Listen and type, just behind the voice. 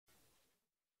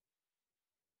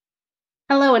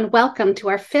Hello and welcome to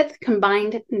our fifth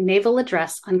combined naval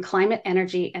address on climate,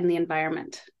 energy, and the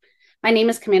environment. My name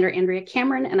is Commander Andrea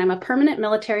Cameron, and I'm a permanent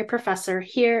military professor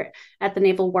here at the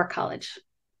Naval War College.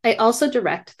 I also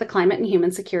direct the Climate and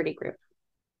Human Security Group.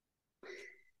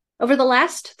 Over the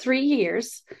last 3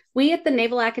 years, we at the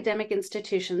Naval Academic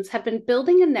Institutions have been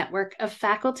building a network of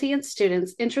faculty and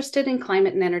students interested in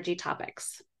climate and energy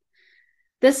topics.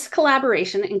 This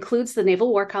collaboration includes the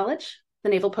Naval War College, the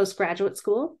Naval Postgraduate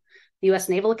School, the U.S.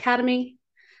 Naval Academy,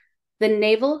 the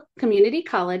Naval Community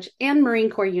College, and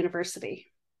Marine Corps University.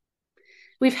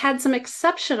 We've had some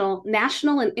exceptional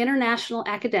national and international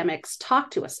academics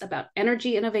talk to us about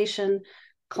energy innovation,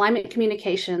 climate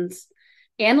communications,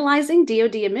 analyzing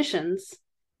DoD emissions,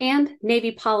 and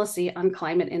Navy policy on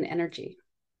climate and energy.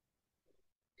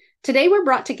 Today, we're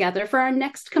brought together for our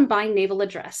next combined naval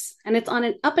address, and it's on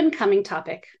an up-and-coming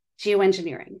topic,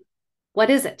 geoengineering. What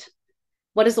is it?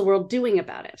 What is the world doing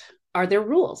about it? Are there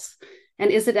rules?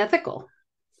 And is it ethical?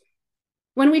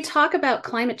 When we talk about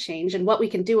climate change and what we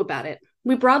can do about it,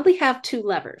 we broadly have two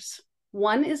levers.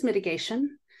 One is mitigation, and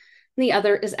the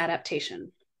other is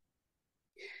adaptation.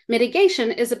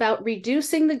 Mitigation is about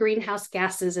reducing the greenhouse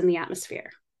gases in the atmosphere.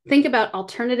 Think about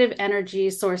alternative energy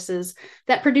sources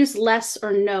that produce less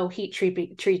or no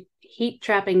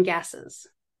heat-trapping gases.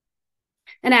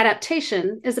 And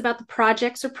adaptation is about the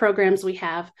projects or programs we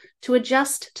have to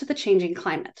adjust to the changing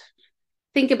climate.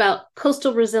 Think about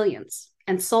coastal resilience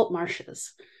and salt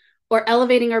marshes, or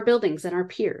elevating our buildings and our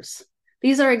piers.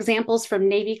 These are examples from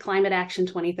Navy Climate Action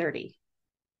 2030.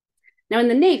 Now, in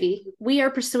the Navy, we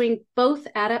are pursuing both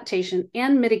adaptation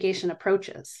and mitigation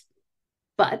approaches.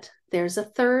 But there's a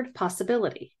third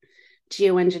possibility,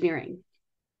 geoengineering.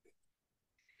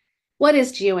 What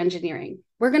is geoengineering?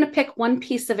 We're going to pick one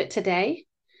piece of it today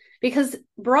because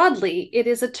broadly, it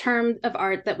is a term of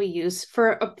art that we use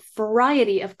for a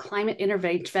variety of climate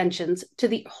interventions to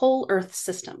the whole Earth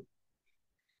system.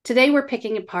 Today, we're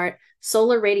picking apart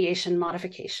solar radiation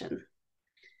modification.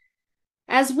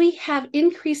 As we have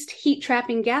increased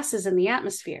heat-trapping gases in the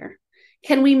atmosphere,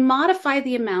 can we modify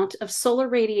the amount of solar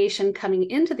radiation coming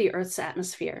into the Earth's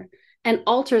atmosphere and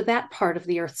alter that part of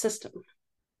the Earth system?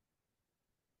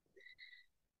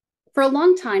 For a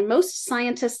long time, most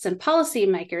scientists and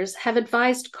policymakers have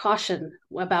advised caution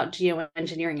about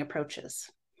geoengineering approaches.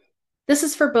 This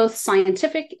is for both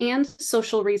scientific and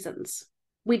social reasons.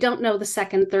 We don't know the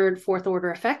second, third, fourth order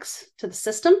effects to the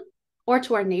system or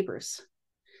to our neighbors.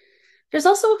 There's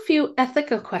also a few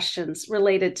ethical questions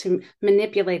related to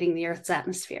manipulating the Earth's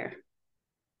atmosphere.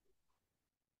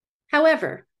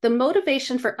 However, the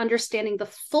motivation for understanding the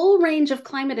full range of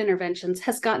climate interventions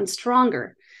has gotten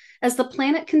stronger as the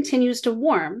planet continues to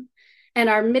warm and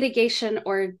our mitigation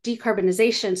or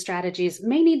decarbonization strategies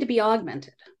may need to be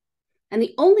augmented. And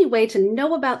the only way to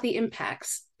know about the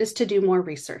impacts is to do more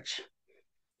research.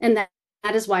 And that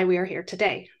is why we are here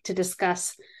today, to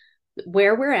discuss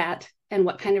where we're at and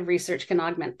what kind of research can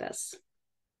augment this.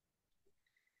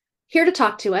 Here to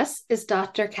talk to us is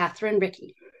Dr. Catherine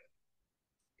Ricke.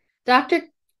 Dr.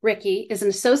 Ricke is an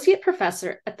associate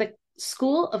professor at the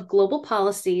School of Global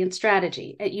Policy and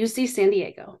Strategy at UC San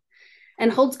Diego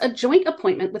and holds a joint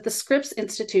appointment with the Scripps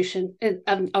Institution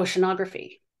of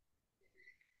Oceanography.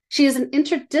 She is an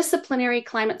interdisciplinary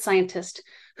climate scientist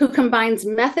who combines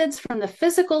methods from the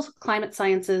physical climate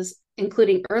sciences,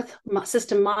 including Earth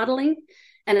system modeling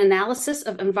and analysis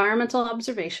of environmental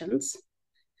observations,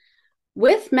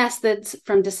 with methods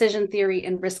from decision theory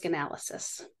and risk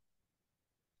analysis.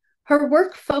 Her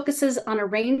work focuses on a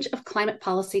range of climate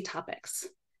policy topics,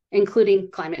 including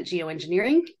climate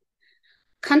geoengineering,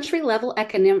 country-level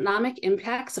economic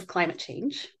impacts of climate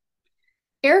change,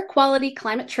 air quality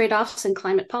climate trade-offs in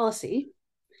climate policy,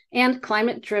 and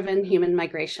climate-driven human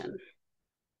migration.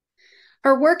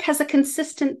 Her work has a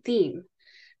consistent theme.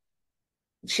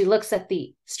 She looks at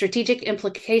the strategic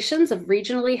implications of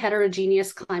regionally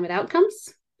heterogeneous climate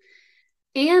outcomes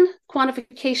and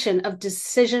quantification of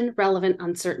decision-relevant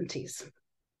uncertainties.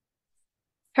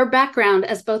 Her background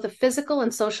as both a physical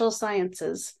and social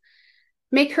sciences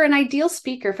make her an ideal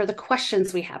speaker for the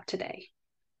questions we have today.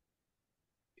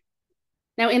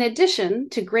 Now, in addition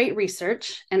to great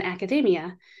research and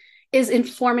academia, is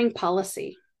informing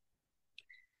policy.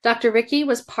 Dr. Ricke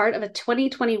was part of a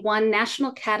 2021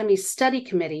 National Academies study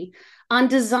committee on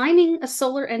designing a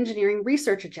solar engineering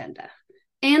research agenda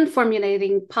and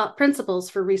formulating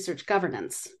principles for research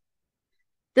governance.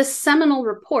 This seminal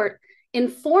report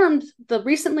informed the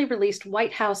recently released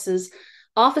White House's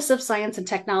Office of Science and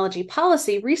Technology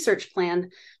Policy Research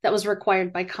Plan that was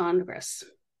required by Congress.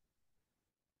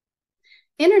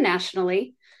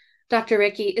 Internationally, Dr.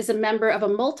 Ricke is a member of a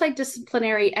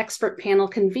multidisciplinary expert panel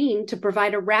convened to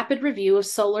provide a rapid review of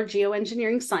solar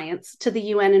geoengineering science to the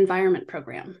UN Environment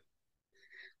Program.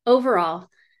 Overall,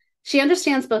 she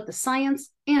understands both the science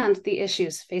and the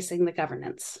issues facing the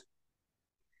governance.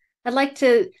 I'd like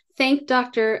to thank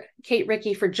Dr. Kate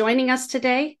Ricke for joining us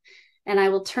today, and I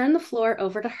will turn the floor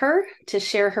over to her to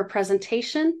share her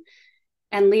presentation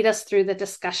and lead us through the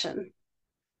discussion.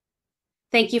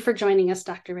 Thank you for joining us,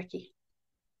 Dr. Ricke.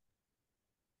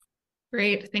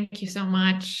 Great. Thank you so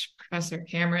much, Professor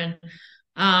Cameron.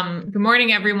 Good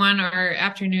morning, everyone, or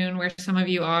afternoon, where some of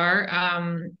you are.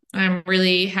 I'm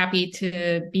really happy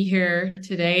to be here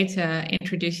today to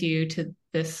introduce you to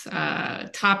this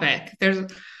topic. There's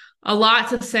a lot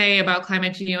to say about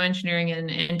climate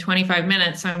geoengineering in 25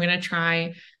 minutes, so I'm going to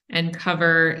try and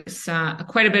cover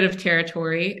quite a bit of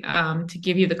territory to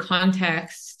give you the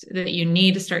context that you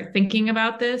need to start thinking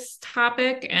about this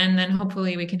topic, and then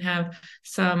hopefully we can have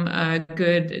some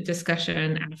good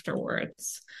discussion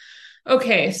afterwards.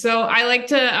 Okay, so I like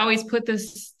to always put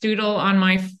this doodle on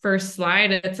my first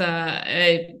slide. It's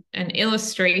an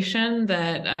illustration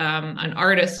that an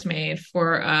artist made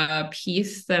for a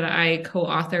piece that I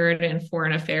co-authored in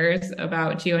Foreign Affairs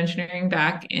about geoengineering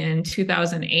back in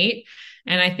 2008.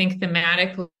 And I think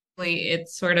thematically, it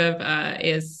sort of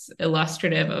is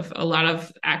illustrative of a lot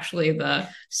of actually the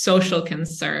social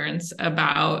concerns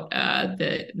about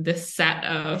this set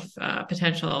of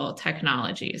potential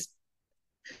technologies.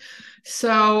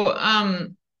 So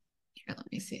here,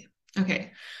 let me see.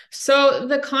 Okay, so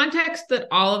the context that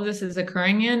all of this is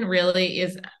occurring in really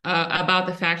is about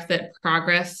the fact that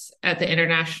progress at the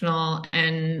international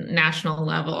and national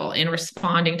level in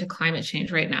responding to climate change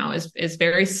right now is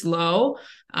very slow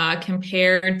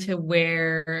compared to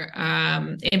where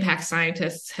impact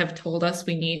scientists have told us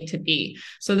we need to be.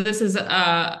 So these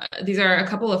are a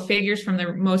couple of figures from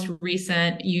the most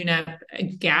recent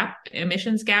UNEP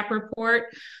emissions gap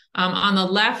report. On the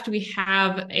left, we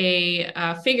have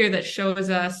a figure that shows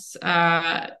us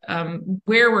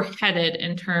where we're headed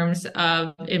in terms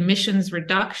of emissions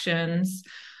reductions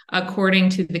according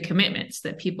to the commitments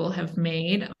that people have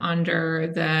made under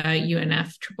the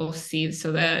UNFCCC,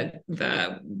 so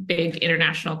the big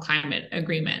international climate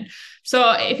agreement.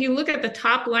 So if you look at the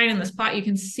top line in this plot, you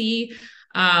can see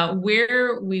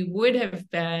where we would have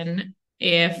been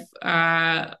if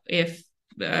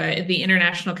the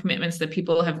international commitments that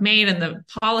people have made and the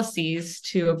policies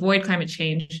to avoid climate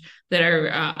change that are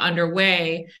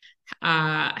underway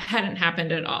hadn't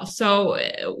happened at all. So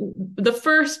the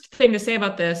first thing to say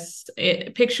about this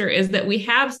picture is that we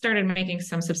have started making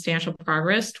some substantial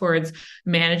progress towards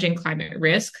managing climate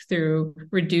risk through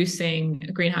reducing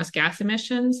greenhouse gas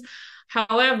emissions.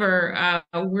 However,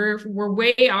 we're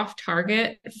way off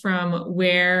target from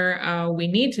where we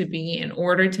need to be in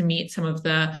order to meet some of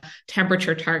the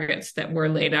temperature targets that were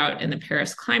laid out in the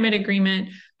Paris Climate Agreement,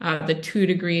 the 2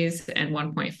 degrees and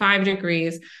 1.5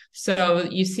 degrees. So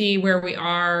you see where we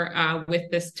are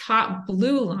with this top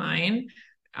blue line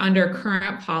under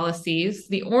current policies.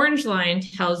 The orange line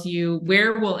tells you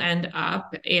where we'll end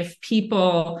up if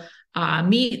people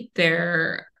meet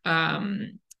their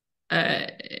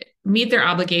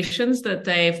obligations that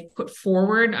they've put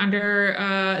forward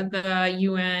under the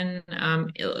UN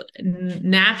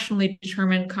nationally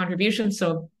determined contributions,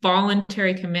 so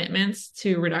voluntary commitments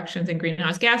to reductions in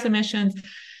greenhouse gas emissions,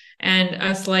 and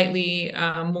a slightly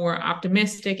more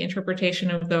optimistic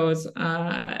interpretation of those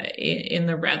in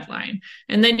the red line.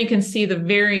 And then you can see the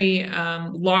very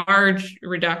large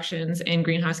reductions in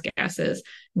greenhouse gases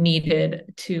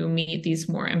needed to meet these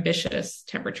more ambitious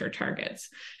temperature targets.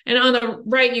 And on the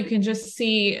right, you can just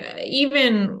see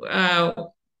even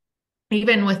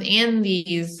within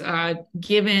these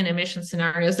given emission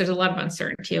scenarios, there's a lot of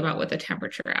uncertainty about what the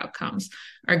temperature outcomes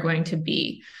are going to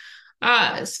be.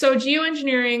 So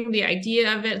geoengineering, the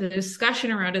idea of it, the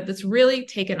discussion around it that's really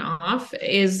taken off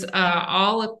is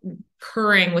all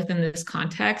occurring within this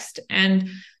context. And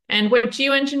what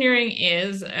geoengineering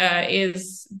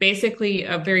is basically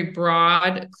a very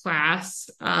broad class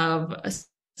of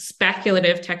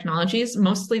speculative technologies.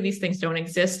 Mostly these things don't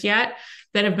exist yet,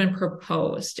 that have been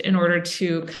proposed in order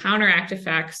to counteract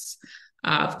effects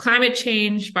of climate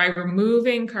change by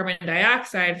removing carbon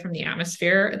dioxide from the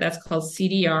atmosphere. That's called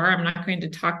CDR. I'm not going to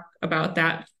talk about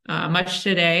that much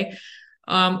today.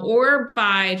 Or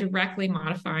by directly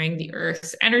modifying the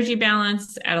Earth's energy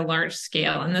balance at a large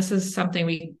scale. And this is something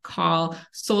we call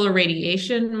solar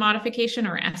radiation modification,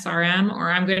 or SRM,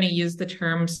 or I'm going to use the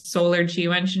term solar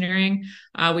geoengineering,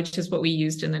 which is what we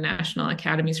used in the National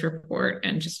Academies report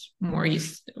and just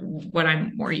what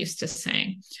I'm more used to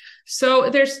saying. So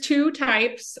there's two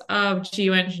types of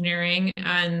geoengineering,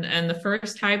 and the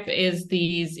first type is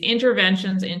these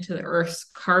interventions into the Earth's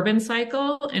carbon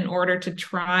cycle in order to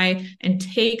try and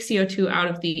take CO2 out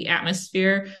of the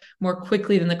atmosphere more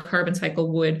quickly than the carbon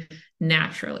cycle would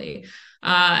naturally.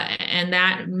 And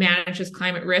that manages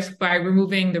climate risk by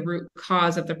removing the root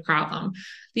cause of the problem.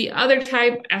 The other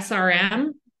type,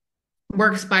 SRM,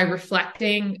 works by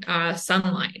reflecting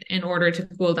sunlight in order to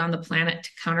cool down the planet to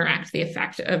counteract the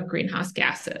effect of greenhouse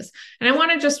gases. And I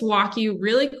want to just walk you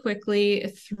really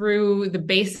quickly through the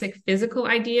basic physical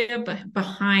idea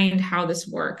behind how this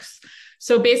works.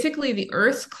 So basically, the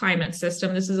Earth's climate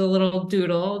system, this is a little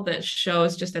doodle that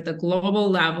shows just at the global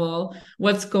level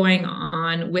what's going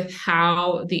on with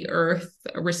how the Earth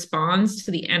responds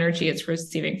to the energy it's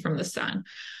receiving from the sun.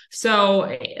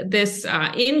 So this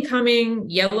incoming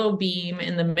yellow beam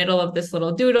in the middle of this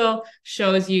little doodle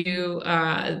shows you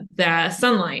the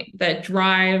sunlight that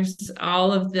drives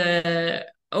all of the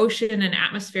ocean and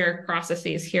atmospheric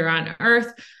processes here on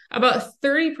Earth. About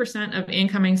 30% of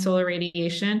incoming solar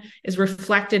radiation is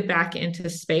reflected back into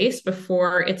space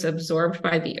before it's absorbed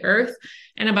by the Earth.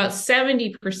 And about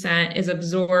 70% is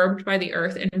absorbed by the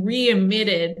Earth and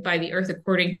re-emitted by the Earth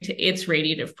according to its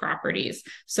radiative properties.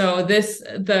 So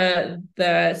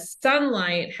the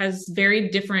sunlight has very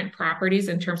different properties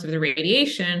in terms of the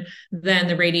radiation than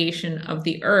the radiation of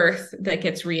the Earth that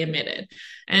gets re-emitted.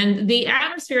 And the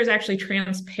atmosphere is actually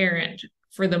transparent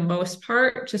for the most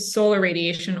part to solar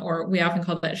radiation, or we often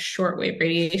call that shortwave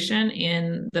radiation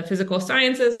in the physical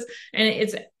sciences.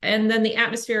 And then the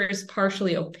atmosphere is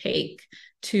partially opaque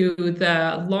to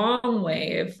the long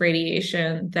wave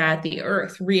radiation that the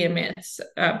Earth re-emits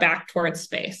back towards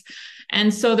space.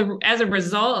 And so as a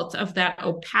result of that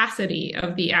opacity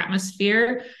of the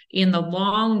atmosphere in the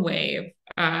long wave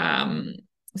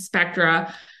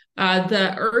spectra,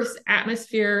 the Earth's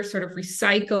atmosphere sort of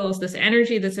recycles this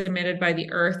energy that's emitted by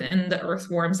the Earth, and the Earth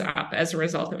warms up as a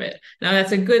result of it. Now,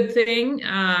 that's a good thing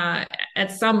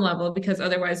at some level, because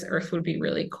otherwise Earth would be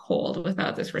really cold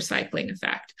without this recycling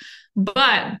effect.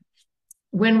 But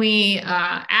when we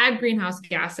add greenhouse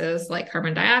gases like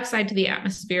carbon dioxide to the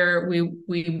atmosphere,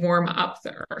 we warm up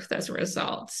the Earth as a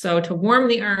result. So to warm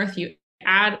the Earth, you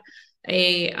add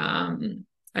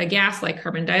a gas like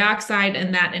carbon dioxide,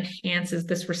 and that enhances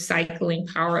this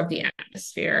recycling power of the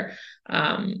atmosphere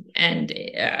and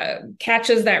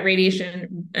catches that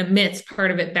radiation, emits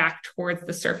part of it back towards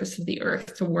the surface of the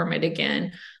Earth to warm it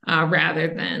again,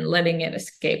 rather than letting it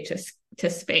escape to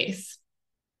space.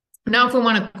 Now, if we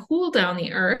want to cool down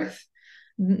the Earth,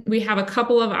 we have a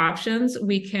couple of options.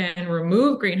 We can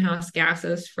remove greenhouse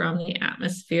gases from the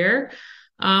atmosphere,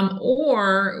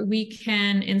 or we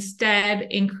can instead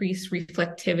increase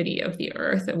reflectivity of the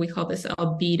Earth, and we call this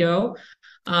albedo.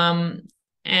 And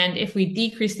if we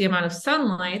decrease the amount of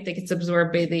sunlight that gets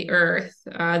absorbed by the Earth,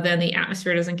 then the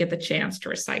atmosphere doesn't get the chance to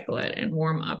recycle it and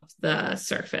warm up the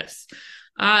surface.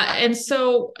 And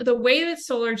so the way that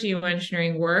solar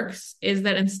geoengineering works is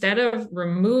that instead of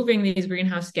removing these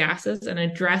greenhouse gases and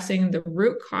addressing the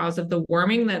root cause of the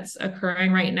warming that's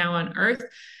occurring right now on Earth,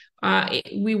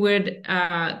 we would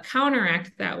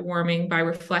counteract that warming by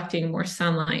reflecting more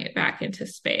sunlight back into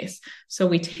space. So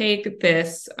we take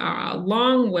this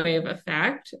long wave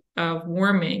effect of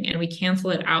warming and we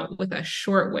cancel it out with a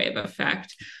short wave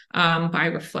effect by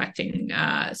reflecting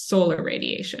solar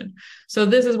radiation. So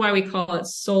this is why we call it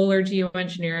solar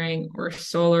geoengineering or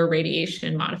solar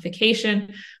radiation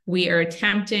modification. We are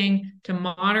attempting to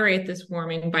moderate this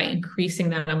warming by increasing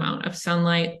that amount of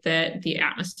sunlight that the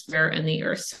atmosphere and the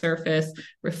Earth's surface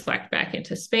reflect back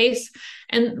into space.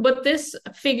 And what this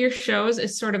figure shows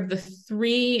is sort of the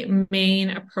three main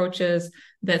approaches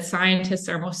that scientists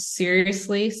are most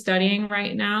seriously studying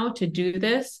right now to do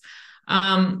this.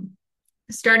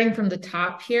 Starting from the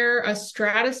top here, a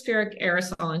stratospheric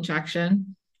aerosol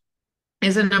injection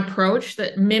is an approach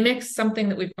that mimics something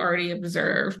that we've already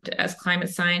observed as climate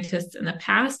scientists in the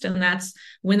past, and that's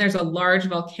when there's a large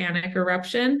volcanic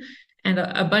eruption and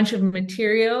a bunch of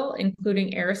material,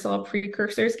 including aerosol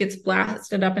precursors, gets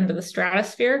blasted up into the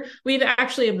stratosphere. We've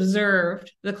actually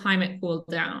observed the climate cool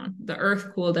down, the Earth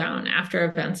cool down after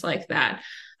events like that.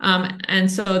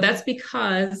 And so that's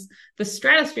because the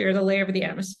stratosphere is a layer of the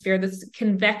atmosphere that's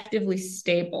convectively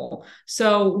stable.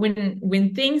 So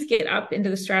when things get up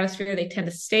into the stratosphere, they tend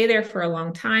to stay there for a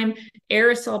long time.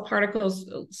 Aerosol particles,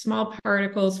 small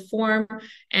particles form,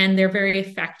 and they're very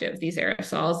effective, these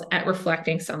aerosols, at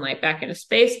reflecting sunlight back into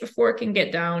space before it can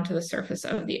get down to the surface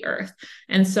of the Earth.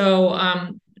 And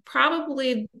so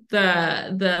probably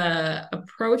the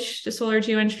approach to solar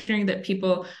geoengineering that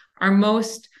people are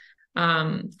most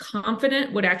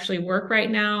confident would actually work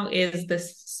right now is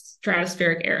this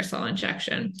stratospheric aerosol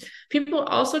injection. People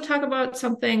also talk about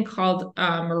something called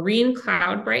marine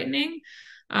cloud brightening,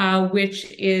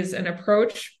 which is an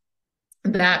approach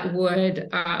that would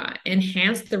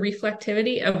enhance the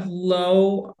reflectivity of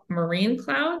low marine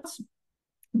clouds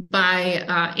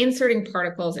by inserting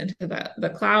particles into the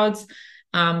clouds,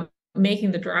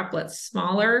 making the droplets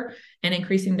smaller and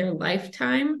increasing their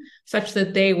lifetime such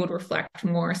that they would reflect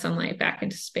more sunlight back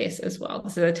into space as well.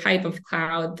 This is a type of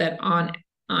cloud that on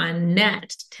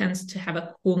net tends to have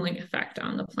a cooling effect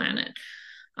on the planet.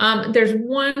 There's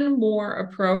one more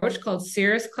approach called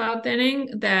cirrus cloud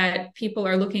thinning that people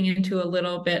are looking into a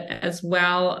little bit as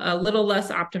well, a little less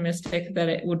optimistic that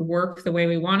it would work the way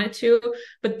we want it to.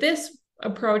 But this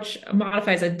approach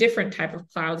modifies a different type of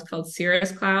clouds called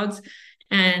cirrus clouds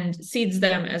and seeds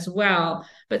them as well.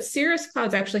 But cirrus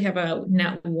clouds actually have a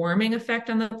net warming effect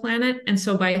on the planet. And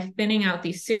so by thinning out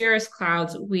these cirrus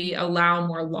clouds, we allow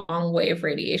more long wave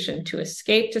radiation to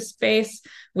escape to space,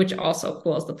 which also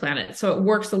cools the planet. So it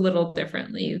works a little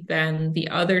differently than the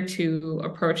other two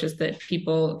approaches that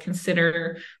people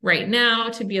consider right now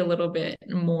to be a little bit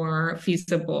more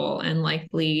feasible and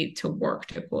likely to work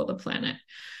to cool the planet.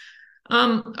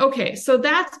 Okay, so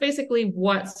that's basically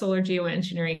what solar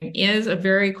geoengineering is, a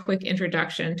very quick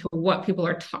introduction to what people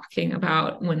are talking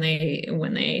about when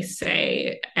they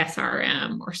say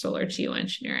SRM or solar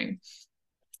geoengineering.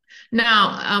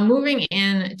 Now, moving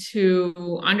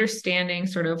into understanding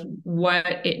sort of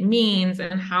what it means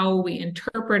and how we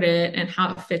interpret it and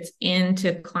how it fits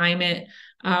into climate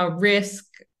risk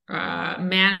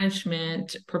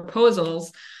management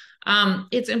proposals,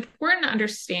 it's important to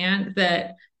understand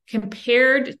that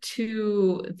compared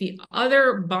to the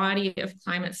other body of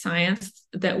climate science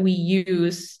that we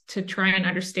use to try and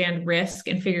understand risk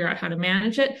and figure out how to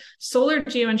manage it, solar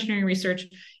geoengineering research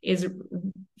is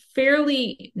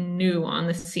fairly new on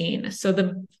the scene. So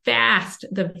the vast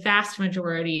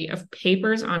majority of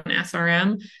papers on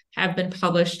SRM have been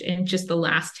published in just the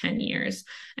last 10 years.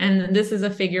 And this is a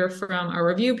figure from a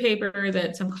review paper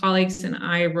that some colleagues and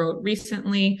I wrote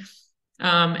recently.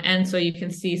 And so you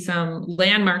can see some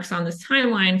landmarks on this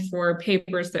timeline for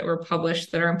papers that were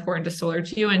published that are important to solar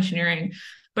geoengineering.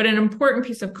 But an important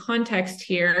piece of context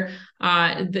here,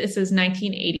 this is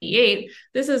 1988.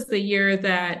 This is the year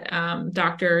that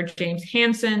Dr. James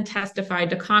Hansen testified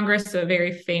to Congress, a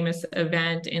very famous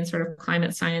event in sort of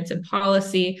climate science and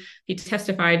policy. He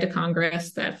testified to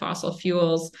Congress that fossil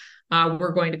fuels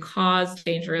were going to cause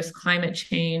dangerous climate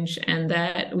change and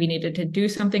that we needed to do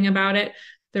something about it.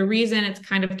 The reason it's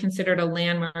kind of considered a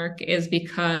landmark is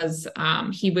because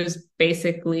he was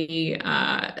basically,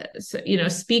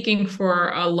 speaking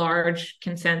for a large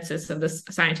consensus of the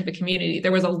scientific community.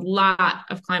 There was a lot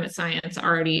of climate science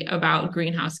already about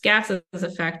greenhouse gases'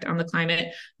 effect on the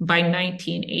climate by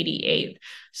 1988.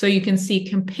 So you can see,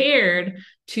 compared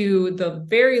to the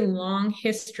very long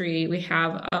history we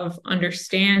have of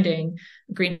understanding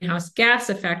greenhouse gas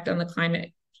effect on the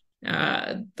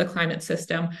climate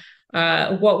system,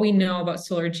 what we know about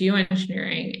solar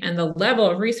geoengineering and the level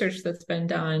of research that's been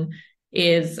done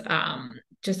is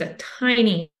just a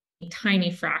tiny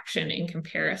fraction in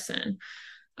comparison.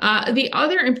 The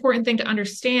other important thing to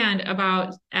understand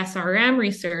about SRM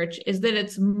research is that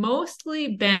it's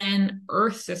mostly been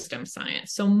Earth system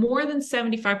science. So more than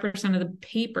 75% of the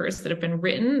papers that have been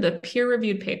written, the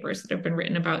peer-reviewed papers that have been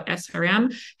written about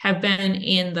SRM, have been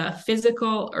in the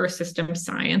physical Earth system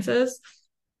sciences.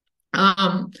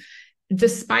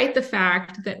 Despite the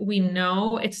fact that we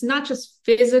know it's not just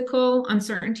physical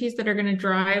uncertainties that are going to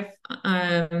drive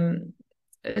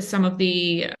some of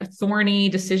the thorny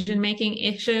decision-making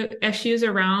issues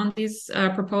around these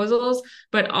proposals,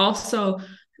 but also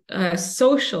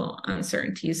social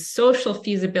uncertainties. Social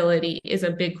feasibility is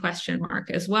a big question mark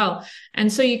as well.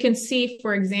 And so you can see,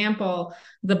 for example,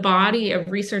 the body of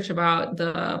research about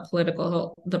the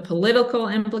political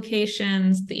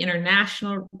implications, the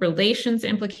international relations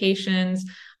implications,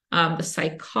 the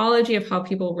psychology of how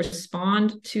people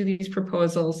respond to these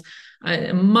proposals,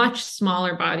 a much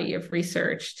smaller body of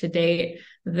research to date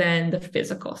than the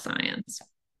physical science.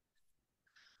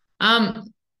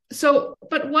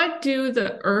 But what do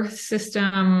the Earth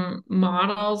system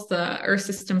models, the Earth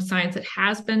system science that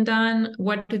has been done,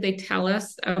 what do they tell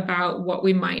us about what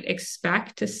we might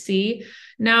expect to see?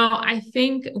 Now, I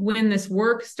think when this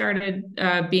work started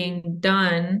being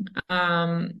done,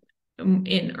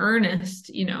 in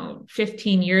earnest,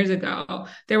 15 years ago,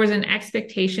 there was an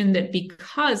expectation that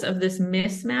because of this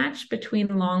mismatch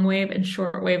between long wave and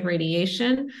short wave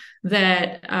radiation,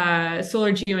 that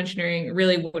solar geoengineering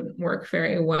really wouldn't work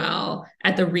very well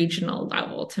at the regional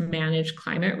level to manage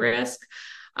climate risk.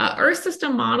 Earth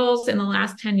system models in the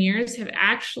last 10 years have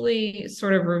actually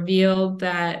sort of revealed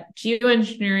that solar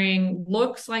geoengineering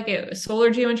looks like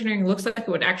it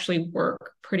would actually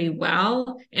work pretty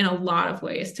well in a lot of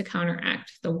ways to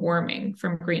counteract the warming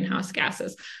from greenhouse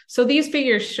gases. So these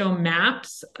figures show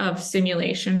maps of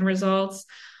simulation results.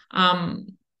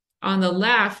 On the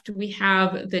left, we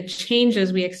have the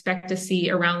changes we expect to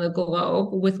see around the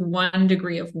globe with 1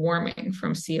 degree of warming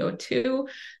from CO2.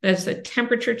 There's the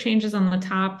temperature changes on the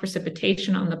top,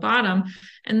 precipitation on the bottom.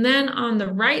 And then on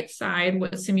the right side,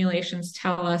 what simulations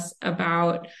tell us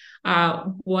about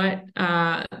what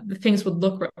the things would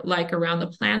look like around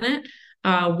the planet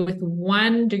with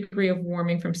 1 degree of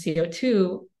warming from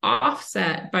CO2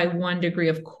 offset by 1 degree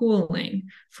of cooling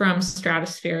from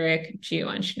stratospheric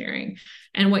geoengineering.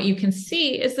 And what you can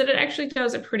see is that it actually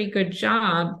does a pretty good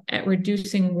job at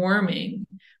reducing warming.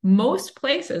 Most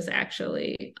places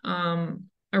actually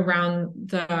around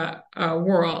the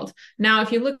world. Now,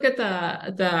 if you look at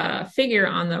the figure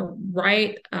on the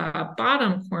right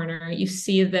bottom corner, you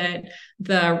see that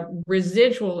the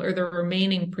residual or the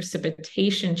remaining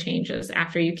precipitation changes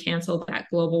after you cancel that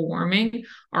global warming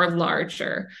are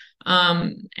larger.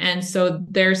 And so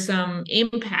there's some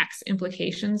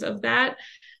implications of that.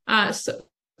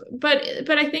 But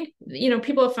I think,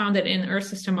 people have found that in Earth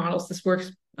system models, this works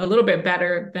a little bit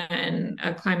better than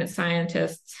climate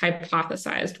scientists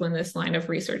hypothesized when this line of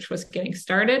research was getting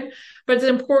started. But it's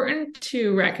important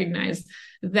to recognize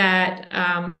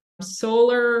that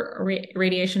solar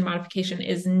radiation modification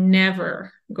is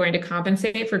never going to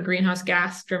compensate for greenhouse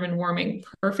gas driven warming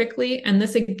perfectly. And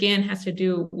this again has to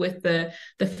do with the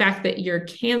fact that you're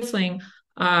canceling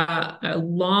a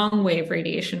long wave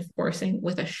radiation forcing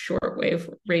with a short wave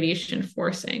radiation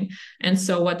forcing. And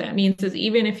so what that means is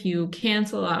even if you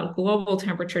cancel out global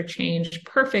temperature change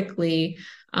perfectly,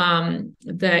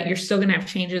 that you're still going to have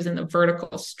changes in the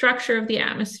vertical structure of the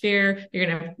atmosphere. You're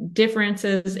going to have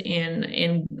differences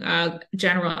in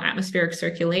general atmospheric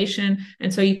circulation.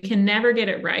 And so you can never get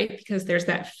it right because there's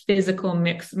that physical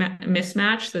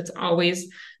mismatch that's always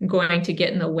going to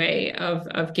get in the way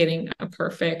of getting a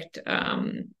perfect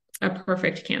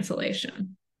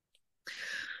cancellation.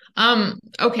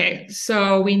 Okay,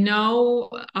 so we know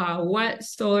what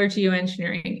solar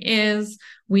geoengineering is.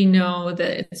 We know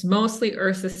that it's mostly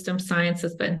Earth system science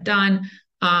that's been done,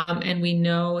 and we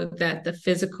know that the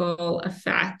physical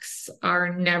effects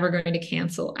are never going to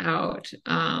cancel out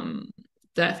the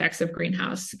effects of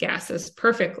greenhouse gases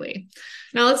perfectly.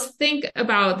 Now let's think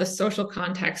about the social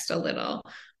context a little.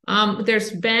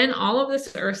 There's been all of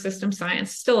this Earth system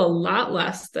science, still a lot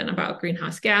less than about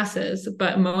greenhouse gases,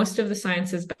 but most of the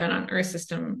science has been on Earth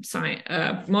system science.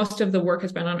 Most of the work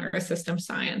has been on Earth system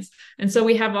science. And so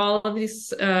we have all of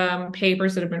these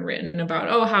papers that have been written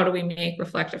about, how do we make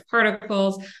reflective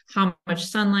particles? How much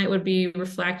sunlight would be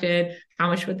reflected? How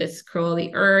much would this cool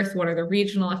the Earth? What are the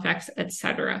regional effects,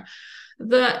 etc.?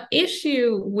 The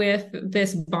issue with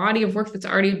this body of work that's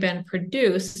already been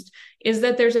produced is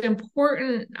that there's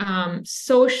important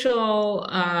social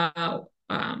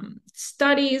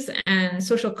studies and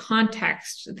social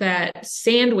context that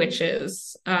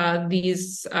sandwiches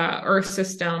these Earth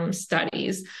system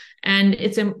studies. And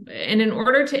in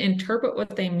order to interpret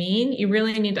what they mean, you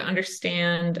really need to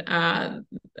understand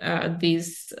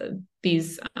these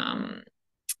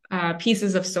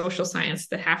pieces of social science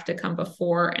that have to come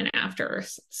before and after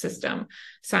Earth system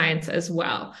science as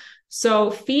well.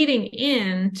 So feeding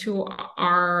into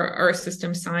our Earth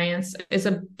system science is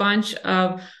a bunch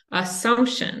of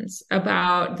assumptions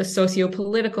about the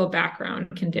socio-political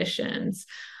background conditions,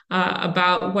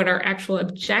 about what our actual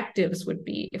objectives would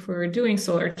be if we were doing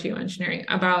solar geoengineering,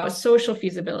 about social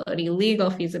feasibility, legal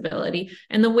feasibility,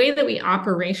 and the way that we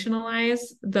operationalize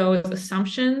those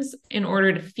assumptions in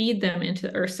order to feed them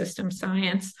into Earth system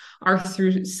science are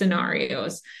through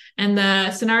scenarios. And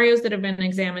the scenarios that have been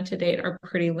examined to date are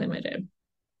pretty limited.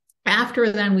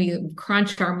 After then, we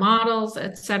crunch our models,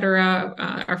 et cetera,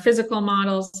 our physical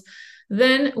models.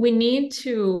 Then we need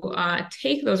to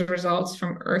take those results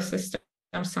from Earth system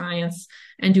science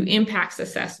and do impacts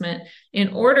assessment in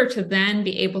order to then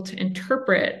be able to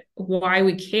interpret why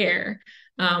we care.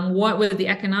 What would the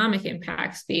economic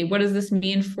impacts be? What does this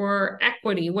mean for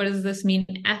equity? What does this mean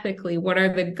ethically? What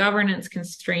are the governance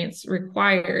constraints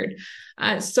required?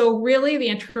 So really the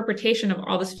interpretation of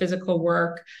all this physical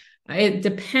work it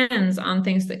depends on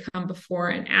things that come before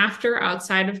and after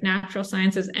outside of natural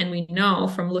sciences. And we know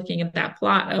from looking at that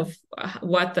plot of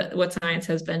what science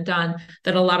has been done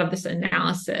that a lot of this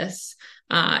analysis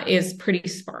is pretty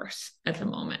sparse at the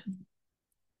moment.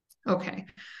 Okay.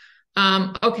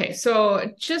 Okay,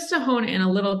 so just to hone in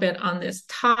a little bit on this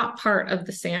top part of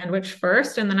the sandwich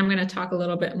first, and then I'm going to talk a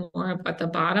little bit more about the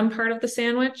bottom part of the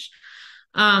sandwich.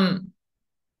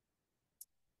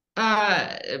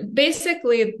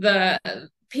 Basically, the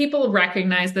people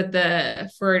recognize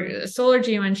that for solar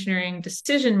geoengineering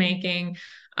decision making,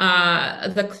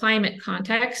 the climate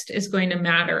context is going to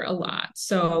matter a lot.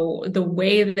 So the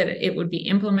way that it would be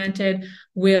implemented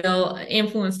will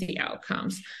influence the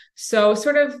outcomes. So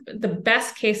sort of the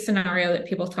best case scenario that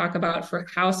people talk about for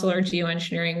how solar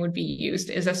geoengineering would be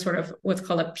used is a sort of what's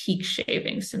called a peak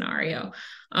shaving scenario.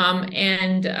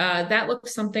 That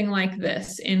looks something like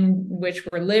this, in which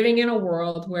we're living in a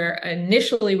world where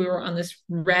initially we were on this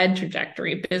red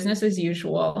trajectory, business as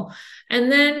usual.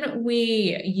 And then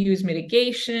we use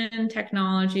mitigation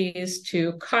technologies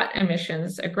to cut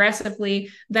emissions aggressively.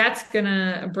 That's going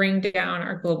to bring down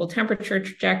our global temperature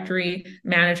trajectory,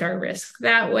 manage our risk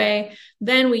that way.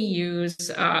 Then we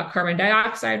use carbon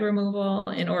dioxide removal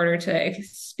in order to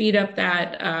speed up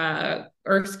that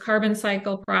Earth's carbon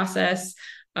cycle process,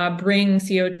 bring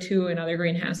CO2 and other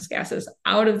greenhouse gases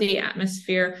out of the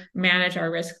atmosphere, manage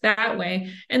our risk that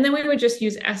way. And then we would just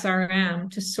use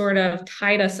SRM to sort of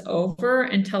tide us over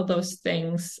until those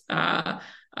things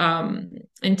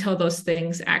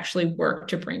actually work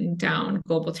to bring down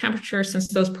global temperature, since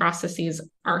those processes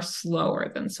are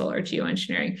slower than solar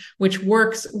geoengineering, which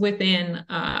works within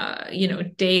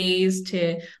days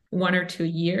to 1 or 2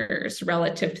 years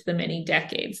relative to the many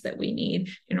decades that we need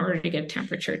in order to get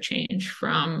temperature change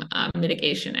from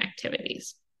mitigation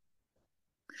activities.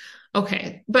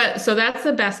 Okay, so that's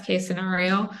the best case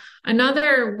scenario.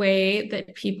 Another way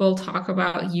that people talk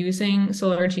about using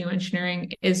solar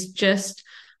geoengineering is just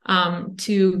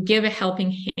to give a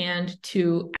helping hand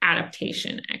to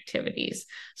adaptation activities.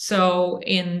 So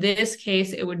in this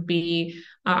case, it would be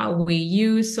we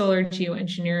use solar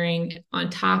geoengineering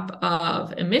on top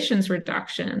of emissions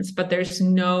reductions, but there's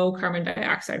no carbon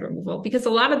dioxide removal, because a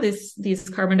lot of these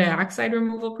carbon dioxide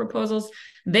removal proposals,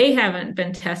 they haven't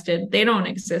been tested. They don't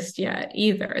exist yet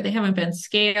either. They haven't been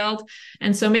scaled.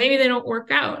 And so maybe they don't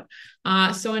work out.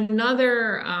 So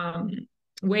another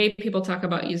way people talk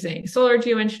about using solar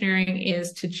geoengineering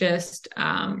is to just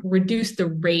reduce the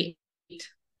rate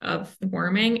of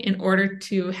warming in order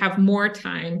to have more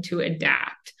time to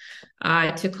adapt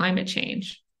to climate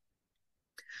change.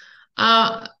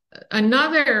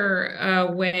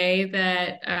 Another way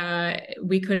that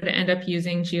we could end up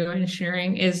using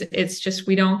geoengineering is it's just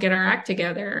we don't get our act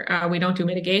together. We don't do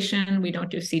mitigation. We don't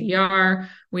do CDR.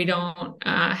 We don't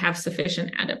have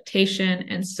sufficient adaptation.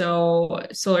 And so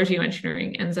solar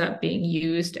geoengineering ends up being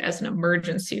used as an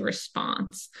emergency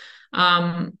response.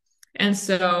 And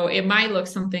so it might look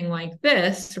something like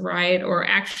this, right? Or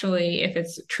actually, if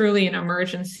it's truly an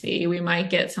emergency, we might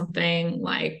get something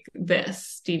like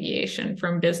this deviation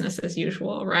from business as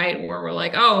usual, right? Where we're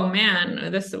like, oh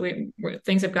man,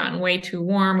 things have gotten way too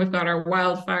warm. We've got our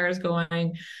wildfires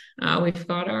going. We've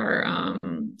got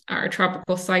our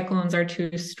tropical cyclones are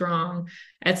too strong,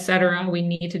 et cetera. We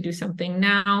need to do something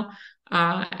now.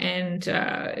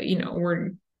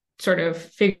 We're sort of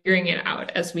figuring it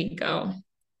out as we go.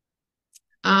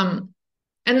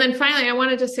 And then finally, I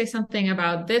wanted to say something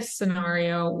about this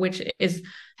scenario, which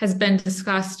has been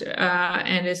discussed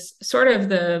and is sort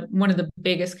of one of the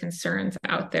biggest concerns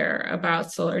out there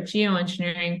about solar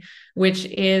geoengineering, which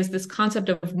is this concept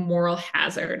of moral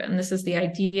hazard. And this is the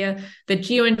idea that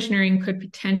geoengineering could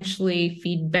potentially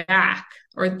feed back,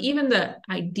 or even the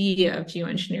idea of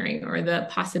geoengineering or the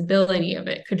possibility of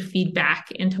it could feed back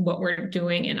into what we're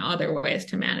doing in other ways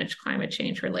to manage climate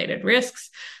change related risks.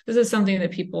 This is something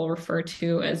that people refer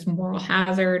to as moral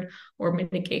hazard or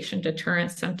mitigation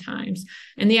deterrence sometimes.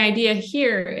 And the idea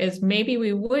here is maybe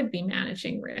we would be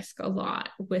managing risk a lot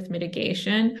with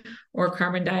mitigation or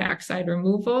carbon dioxide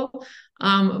removal.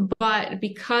 But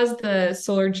because the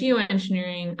solar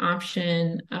geoengineering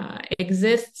option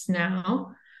exists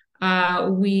now,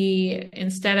 we,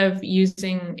 instead of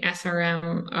using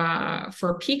SRM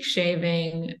for peak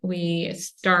shaving, we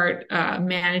start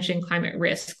managing climate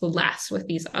risk less with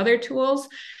these other tools.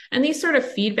 And these sort of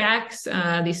feedbacks,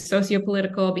 these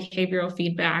sociopolitical behavioral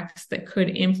feedbacks that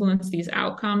could influence these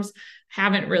outcomes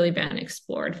haven't really been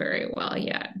explored very well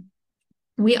yet.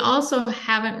 We also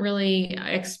haven't really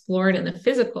explored in the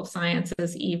physical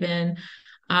sciences even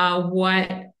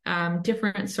what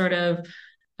different sort of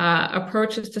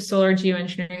approaches to solar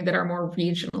geoengineering that are more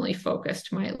regionally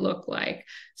focused might look like.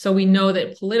 So we know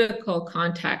that political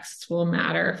contexts will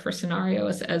matter for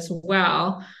scenarios as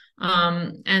well.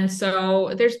 And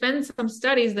so there's been some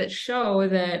studies that show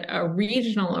that a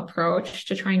regional approach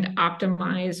to trying to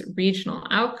optimize regional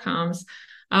outcomes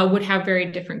would have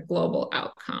very different global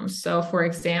outcomes. So for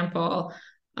example,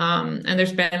 and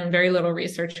there's been very little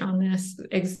research on this.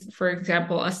 For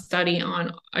example, a study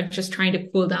on just trying to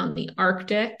cool down the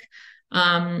Arctic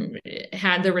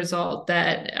had the result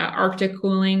that Arctic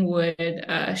cooling would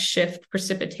shift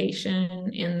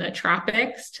precipitation in the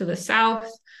tropics to the south.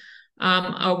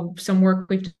 Some work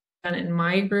we've done in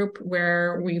my group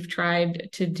where we've tried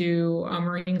to do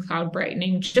marine cloud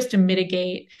brightening just to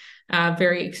mitigate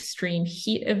very extreme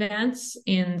heat events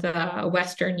in the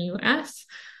Western US.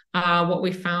 What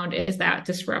we found is that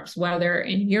disrupts weather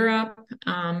in Europe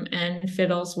and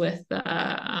fiddles with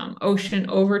the ocean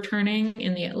overturning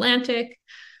in the Atlantic.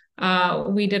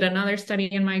 We did another study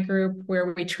in my group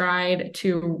where we tried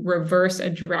to reverse a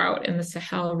drought in the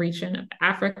Sahel region of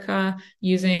Africa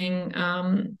using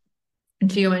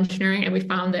geoengineering, and we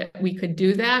found that we could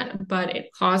do that, but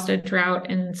it caused a drought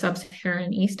in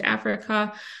sub-Saharan East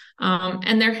Africa.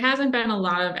 And there hasn't been a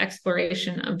lot of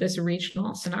exploration of this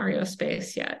regional scenario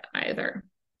space yet either.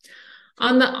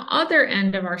 On the other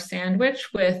end of our sandwich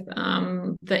with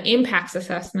the impacts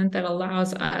assessment that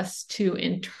allows us to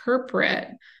interpret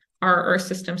our Earth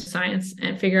system science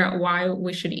and figure out why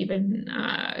we should even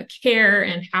care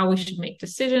and how we should make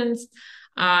decisions.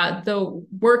 The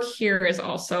work here is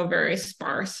also very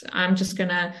sparse. I'm just going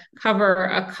to cover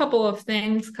a couple of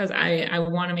things because I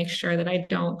want to make sure that I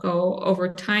don't go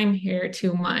over time here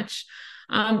too much.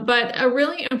 But a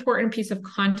really important piece of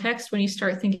context when you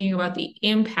start thinking about the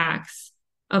impacts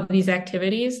of these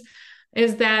activities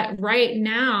is that right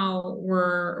now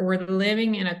we're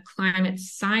living in a climate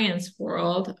science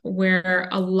world where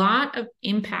a lot of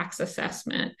impacts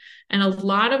assessment and a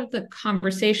lot of the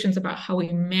conversations about how we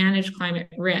manage climate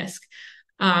risk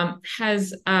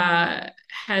has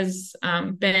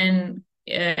been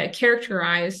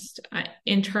characterized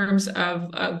in terms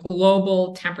of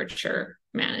global temperature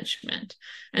management.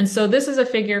 And so this is a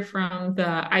figure from the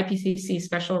IPCC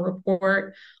special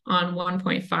report on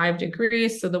 1.5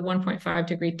 degrees. So the 1.5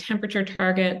 degree temperature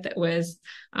target that was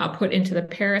put into the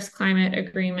Paris Climate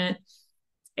Agreement.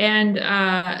 And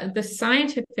the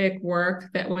scientific work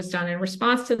that was done in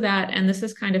response to that, and this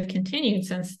has kind of continued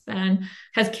since then,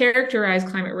 has characterized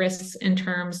climate risks in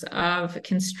terms of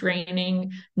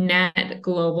constraining net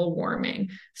global warming.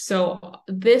 So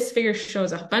this figure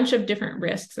shows a bunch of different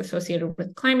risks associated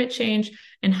with climate change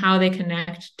and how they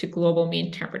connect to global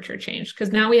mean temperature change.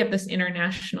 Because now we have this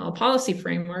international policy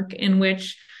framework in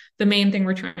which the main thing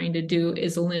we're trying to do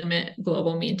is limit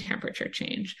global mean temperature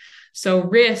change. So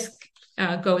risk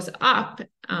goes up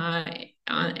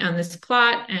on this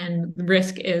plot, and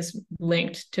risk is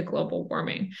linked to global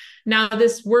warming. Now,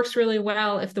 this works really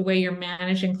well if the way you're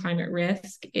managing climate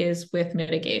risk is with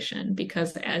mitigation,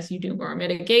 because as you do more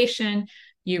mitigation,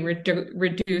 you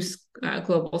reduce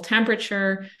global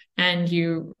temperature and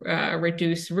you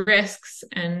reduce risks.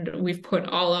 And we've put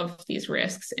all of these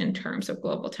risks in terms of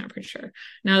global temperature.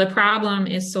 Now, the problem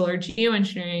is solar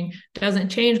geoengineering doesn't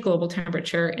change global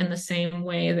temperature in the same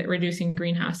way that reducing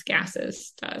greenhouse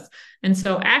gases does. And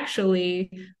so actually,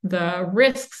 the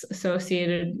risks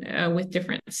associated with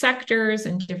different sectors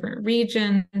and different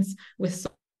regions with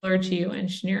solar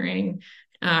geoengineering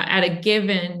at a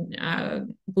given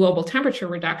global temperature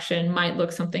reduction might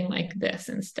look something like this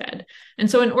instead. And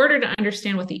so in order to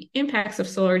understand what the impacts of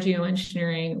solar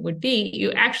geoengineering would be,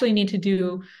 you actually need to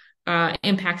do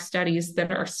impact studies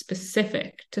that are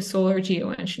specific to solar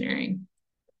geoengineering.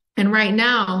 And right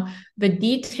now, the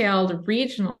detailed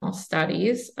regional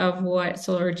studies of what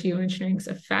solar geoengineering's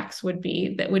effects would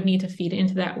be that would need to feed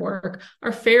into that work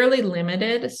are fairly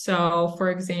limited. So, for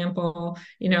example,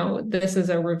 this is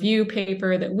a review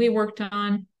paper that we worked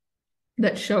on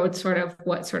that showed sort of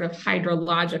what sort of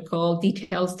hydrological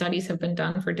detailed studies have been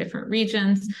done for different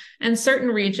regions. And certain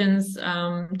regions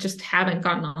just haven't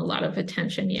gotten a lot of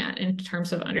attention yet in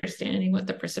terms of understanding what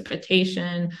the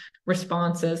precipitation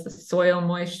responses, the soil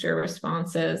moisture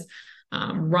responses,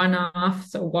 runoff,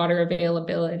 so water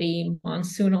availability,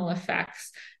 monsoonal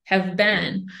effects have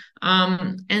been.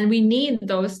 And we need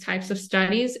those types of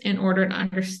studies in order to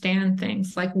understand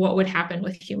things like what would happen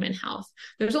with human health.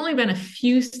 There's only been a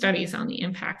few studies on the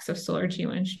impacts of solar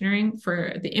geoengineering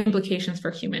for the implications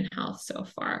for human health so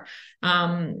far.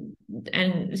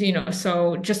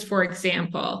 So just for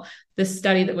example, this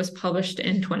study that was published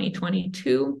in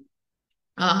 2022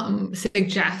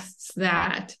 suggests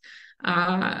that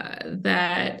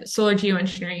that solar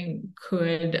geoengineering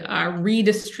could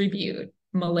redistribute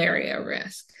malaria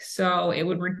risk. So it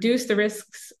would reduce the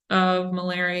risks of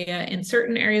malaria in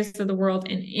certain areas of the world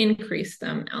and increase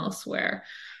them elsewhere.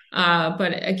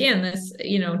 But again, this,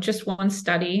 just one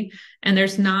study, and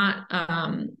there's not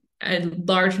a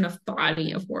large enough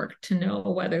body of work to know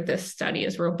whether this study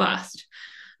is robust.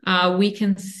 We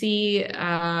can see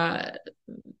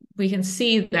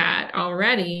that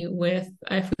already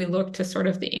if we look to sort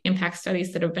of the impact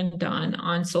studies that have been done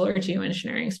on solar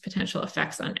geoengineering's potential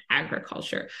effects on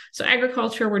agriculture. So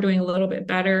agriculture, we're doing a little bit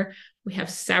better. We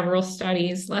have several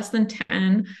studies, less than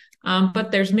 10, but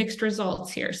there's mixed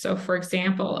results here. So for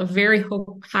example, a very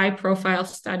high profile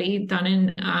study done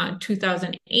in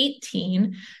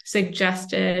 2018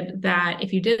 suggested that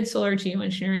if you did solar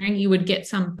geoengineering, you would get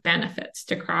some benefits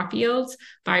to crop yields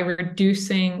by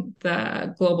reducing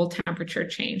the global temperature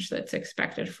change that's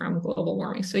expected from global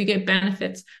warming. So you get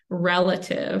benefits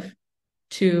relative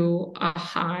to a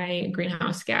high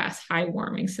greenhouse gas, high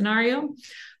warming scenario,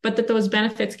 but that those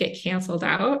benefits get canceled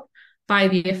out by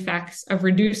the effects of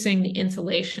reducing the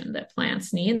insulation that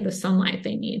plants need, the sunlight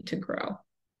they need to grow.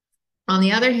 On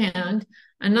the other hand,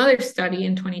 another study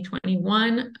in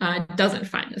 2021 doesn't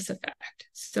find this effect.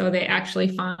 So they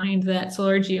actually find that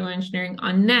solar geoengineering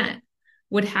on net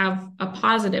would have a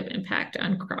positive impact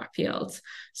on crop yields.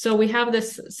 So we have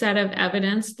this set of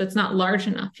evidence that's not large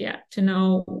enough yet to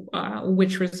know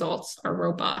which results are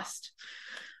robust.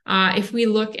 If we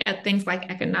look at things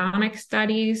like economic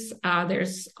studies,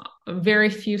 there's very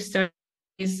few studies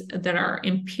that are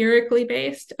empirically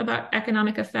based about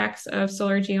economic effects of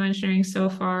solar geoengineering so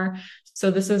far. So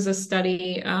this is a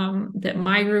study that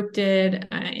my group did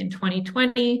in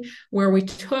 2020, where we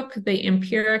took the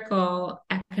empirical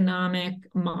economic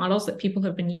models that people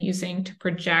have been using to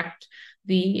project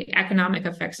the economic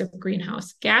effects of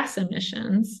greenhouse gas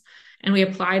emissions, and we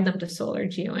applied them to solar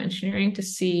geoengineering to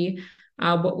see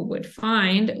what we would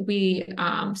find. We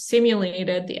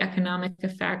simulated the economic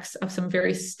effects of some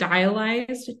very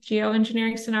stylized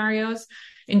geoengineering scenarios,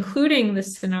 including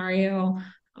this scenario.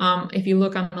 If you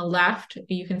look on the left,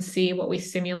 you can see what we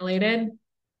simulated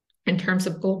in terms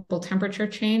of global temperature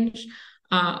change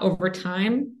over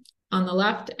time on the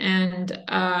left. And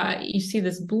you see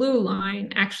this blue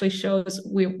line actually shows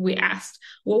we asked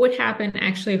what would happen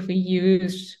actually if we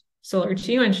used solar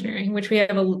geoengineering, which we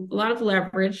have a lot of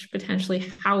leverage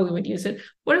potentially how we would use it.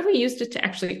 What if we used it to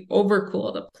actually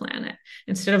overcool the planet?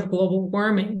 Instead of global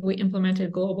warming, we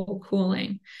implemented global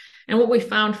cooling. And what we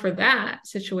found for that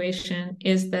situation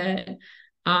is that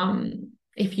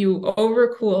if you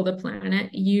overcool the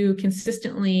planet, you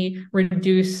consistently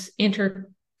reduce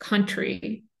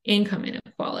inter-country income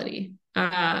inequality.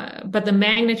 But the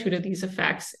magnitude of these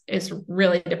effects is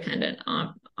really dependent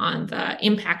on the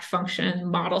impact function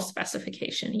model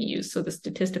specification you use, so the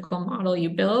statistical model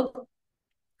you build.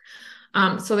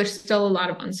 So there's still a lot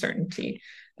of uncertainty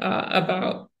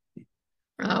about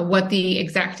what the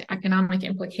exact economic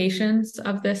implications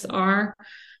of this are.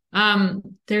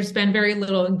 There's been very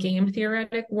little game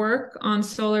theoretic work on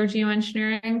solar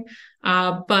geoengineering,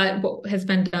 but what has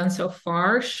been done so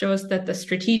far shows that the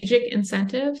strategic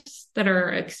incentives that are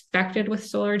expected with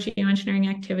solar geoengineering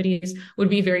activities would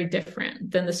be very different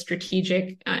than the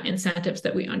strategic incentives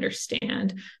that we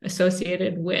understand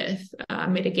associated with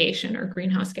mitigation or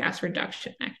greenhouse gas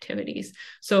reduction activities.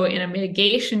 So in a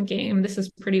mitigation game, this is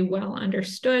pretty well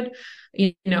understood.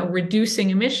 Reducing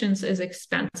emissions is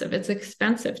expensive. It's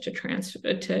expensive to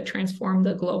transform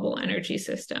the global energy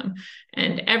system.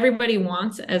 And everybody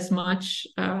wants as much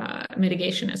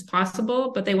mitigation as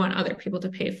possible, but they want other people to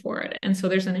pay for it. And so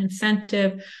there's an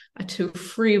incentive to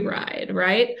free ride,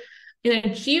 right? In a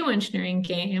geoengineering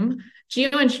game,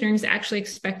 geoengineering is actually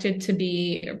expected to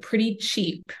be pretty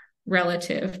cheap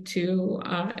relative to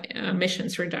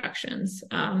emissions reductions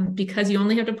because you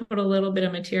only have to put a little bit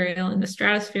of material in the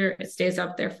stratosphere. It stays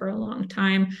up there for a long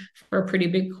time for a pretty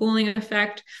big cooling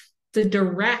effect. The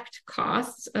direct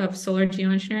costs of solar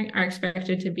geoengineering are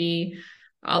expected to be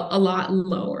a lot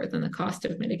lower than the cost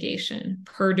of mitigation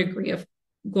per degree of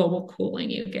global cooling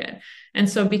you get. And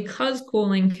so because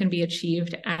cooling can be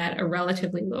achieved at a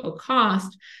relatively low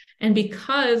cost, and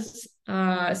because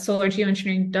solar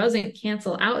geoengineering doesn't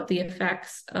cancel out the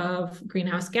effects of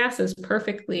greenhouse gases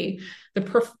perfectly,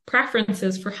 the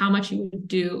preferences for how much you would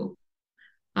do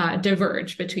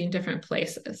diverge between different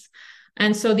places.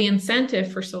 And so the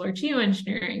incentive for solar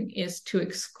geoengineering is to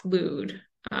exclude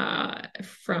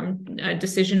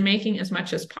decision making as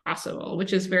much as possible,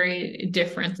 which is very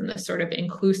different than the sort of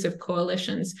inclusive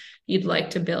coalitions you'd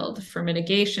like to build for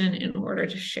mitigation in order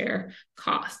to share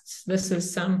costs. This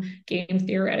is some game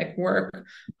theoretic work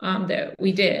that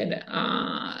we did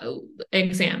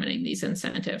examining these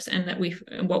incentives, and that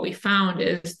what we found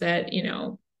is that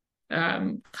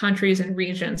countries and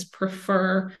regions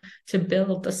prefer to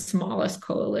build the smallest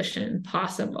coalition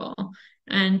possible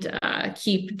and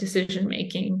keep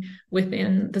decision-making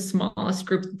within the smallest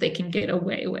group that they can get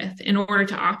away with in order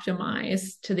to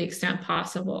optimize, to the extent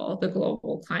possible, the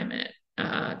global climate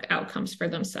outcomes for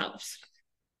themselves.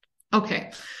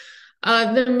 Okay.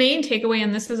 The main takeaway,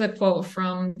 and this is a quote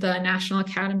from the National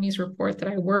Academies report that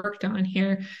I worked on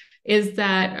here, is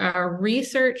that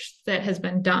research that has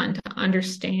been done to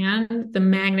understand the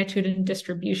magnitude and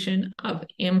distribution of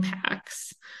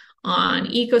impacts on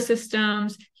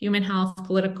ecosystems, human health,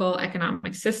 political,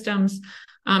 economic systems,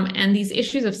 and these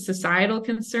issues of societal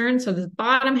concern. So the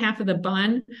bottom half of the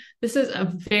bun, this is a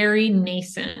very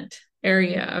nascent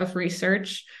area of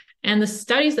research. And the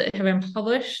studies that have been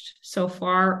published so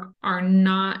far are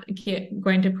not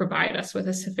going to provide us with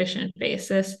a sufficient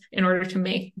basis in order to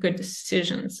make good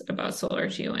decisions about solar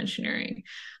geoengineering.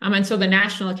 And so the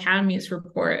National Academies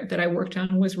report that I worked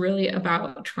on was really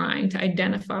about trying to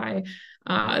identify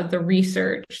the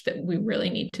research that we really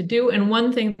need to do. And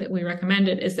one thing that we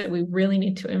recommended is that we really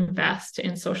need to invest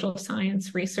in social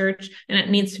science research, and it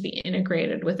needs to be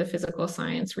integrated with the physical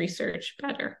science research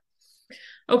better.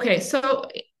 Okay, so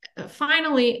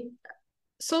finally,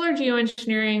 solar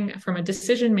geoengineering from a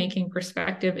decision-making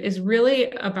perspective is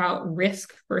really about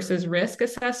risk versus risk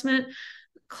assessment.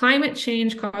 Climate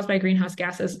change caused by greenhouse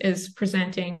gases is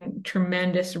presenting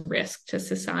tremendous risk to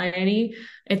society.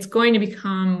 It's going to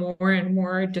become more and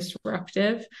more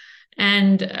disruptive.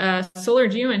 And solar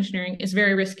geoengineering is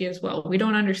very risky as well. We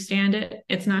don't understand it.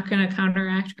 It's not going to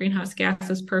counteract greenhouse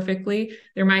gases perfectly.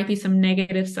 There might be some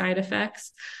negative side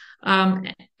effects.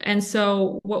 And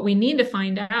so what we need to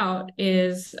find out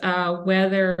is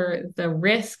whether the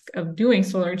risk of doing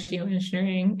solar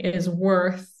geoengineering is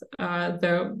worth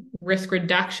the risk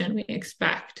reduction we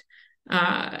expect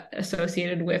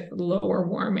associated with lower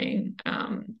warming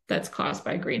that's caused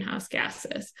by greenhouse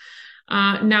gases.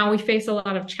 Now we face a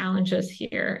lot of challenges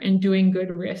here in doing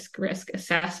good risk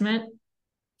assessment.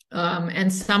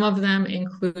 And some of them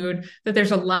include that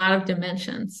there's a lot of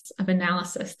dimensions of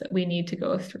analysis that we need to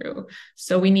go through.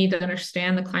 So we need to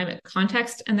understand the climate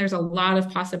context, and there's a lot of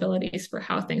possibilities for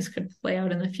how things could play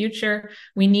out in the future.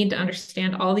 We need to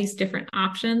understand all these different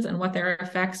options and what their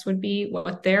effects would be,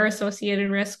 what their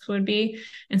associated risks would be.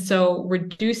 And so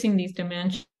reducing these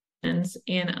dimensions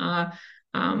in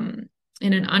an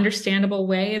understandable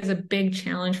way is a big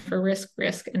challenge for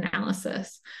risk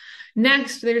analysis.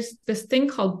 Next, there's this thing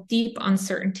called deep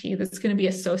uncertainty that's going to be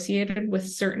associated with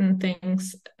certain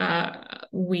things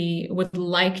we would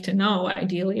like to know,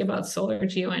 ideally, about solar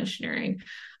geoengineering.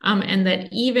 And that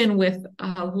even with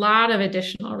a lot of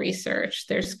additional research,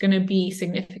 there's going to be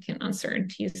significant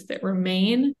uncertainties that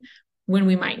remain when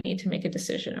we might need to make a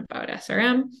decision about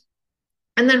SRM.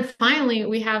 And then finally,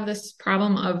 we have this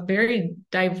problem of very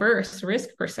diverse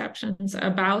risk perceptions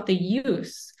about the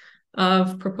use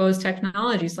of proposed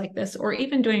technologies like this, or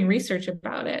even doing research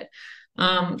about it.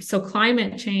 So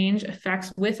climate change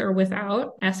effects with or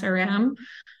without SRM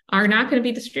are not going to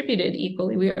be distributed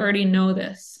equally. We already know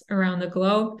this around the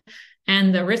globe.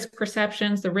 And the risk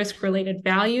perceptions, the risk-related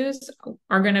values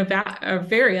are going to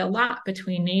vary a lot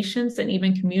between nations and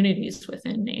even communities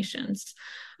within nations.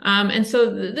 And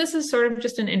so this is sort of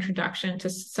just an introduction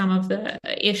to some of the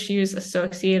issues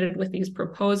associated with these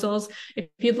proposals. If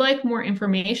you'd like more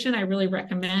information, I really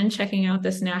recommend checking out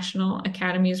this National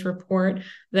Academies report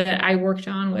that I worked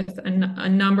on with a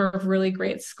number of really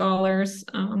great scholars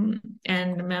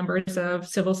and members of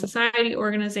civil society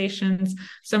organizations.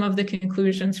 Some of the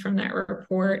conclusions from that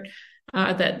report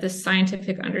that the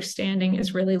scientific understanding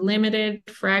is really limited,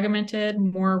 fragmented,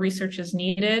 more research is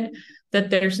needed, that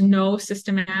there's no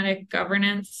systematic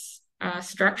governance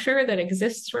structure that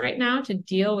exists right now to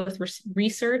deal with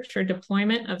research or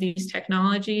deployment of these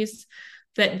technologies,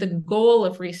 that the goal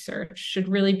of research should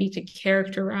really be to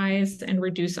characterize and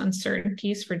reduce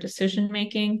uncertainties for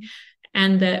decision-making,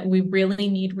 and that we really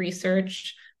need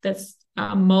research that's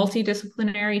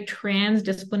multidisciplinary,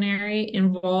 transdisciplinary,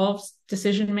 involves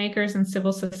decision makers and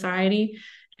civil society,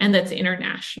 and that's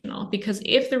international. Because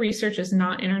if the research is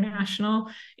not international,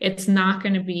 it's not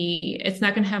going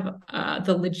to have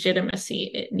the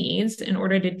legitimacy it needs in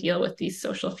order to deal with these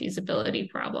social feasibility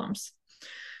problems.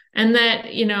 And that,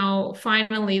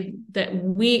 finally, that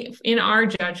we, in our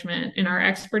judgment, in our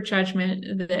expert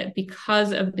judgment, that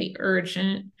because of the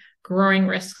urgent growing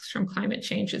risks from climate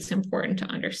change, it's important to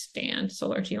understand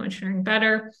solar geoengineering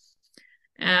better.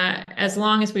 As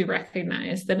long as we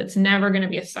recognize that it's never going to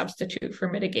be a substitute for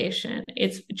mitigation,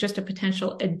 it's just a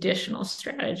potential additional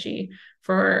strategy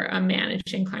for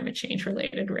managing climate change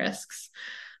related risks.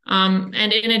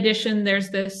 And in addition, there's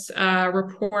this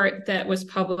report that was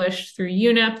published through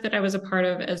UNEP that I was a part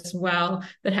of as well,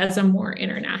 that has a more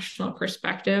international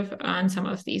perspective on some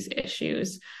of these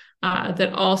issues,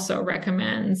 that also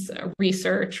recommends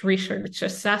research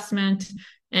assessment,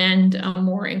 and a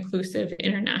more inclusive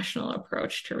international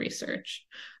approach to research.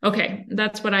 Okay,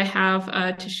 that's what I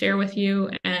have to share with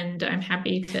you, and I'm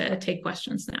happy to take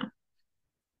questions now.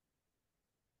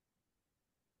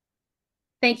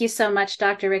 Thank you so much,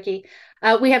 Dr. Ricke.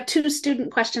 We have 2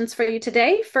 student questions for you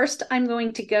today. First, I'm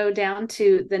going to go down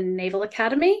to the Naval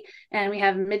Academy, and we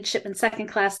have Midshipman Second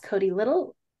Class Cody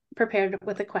Little prepared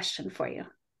with a question for you.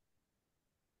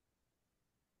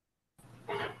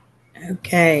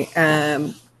 Okay,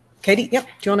 Cody, yep,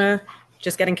 do you want to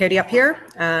just getting Cody up here,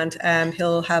 and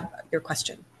he'll have your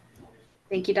question.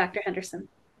 Thank you, Dr. Henderson.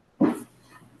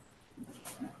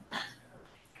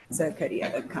 So Cody, yeah,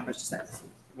 the camera's just there.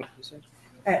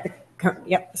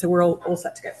 Yep, so we're all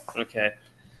set to go. Okay.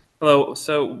 Hello,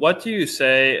 so what do you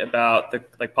say about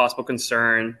the possible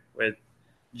concern with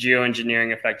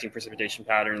geoengineering affecting precipitation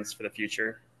patterns for the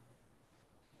future?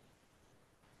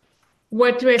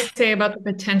 What do I say about the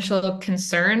potential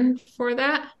concern for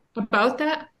that, about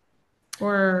that,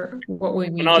 or what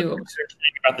would we do?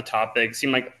 About the topic, it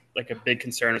seemed like a big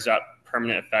concern is that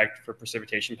permanent effect for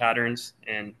precipitation patterns,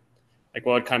 and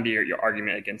what would kind of be your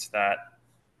argument against that?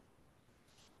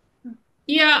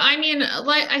 Yeah, I mean,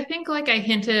 I think I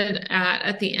hinted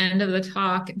at the end of the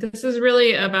talk, this is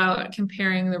really about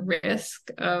comparing the risk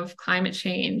of climate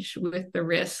change with the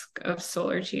risk of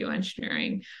solar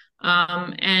geoengineering.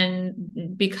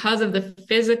 And because of the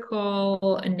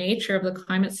physical nature of the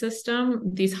climate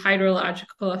system, these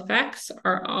hydrological effects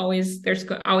are there's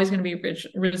always going to be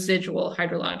residual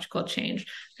hydrological change.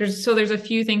 There's a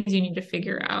few things you need to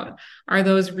figure out. Are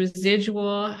those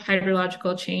residual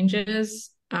hydrological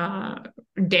changes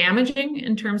damaging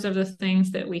in terms of the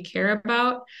things that we care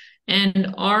about?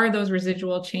 And are those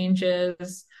residual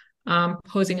changes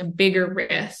posing a bigger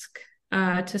risk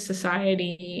to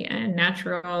society and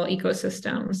natural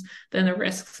ecosystems than the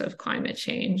risks of climate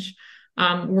change?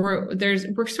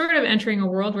 We're sort of entering a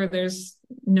world where there's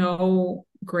no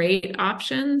great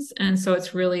options, and so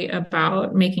it's really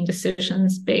about making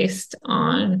decisions based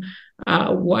on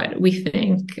what we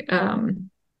think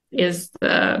is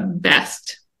the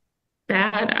best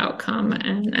bad outcome.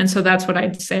 And so that's what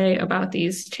I'd say about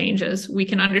these changes. We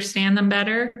can understand them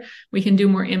better. We can do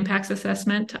more impacts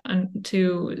assessment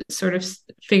to sort of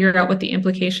figure out what the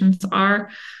implications are.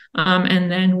 And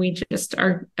then we just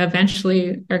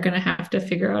eventually going to have to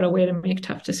figure out a way to make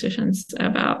tough decisions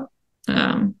about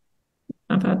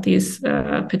these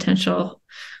potential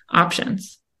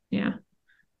options. Yeah.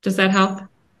 Does that help?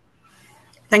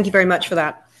 Thank you very much for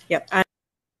that. Yep.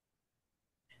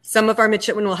 Some of our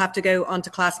midshipmen will have to go on to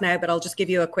class now, but I'll just give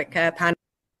you a quick panel.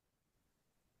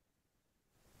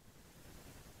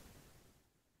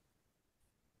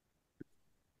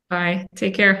 Bye.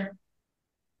 Take care.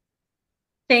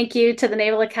 Thank you to the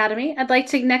Naval Academy. I'd like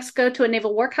to next go to a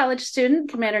Naval War College student,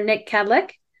 Commander Nick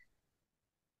Kadlec.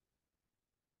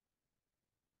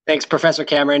 Thanks, Professor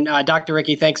Cameron. Dr.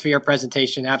 Ricke, thanks for your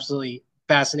presentation. Absolutely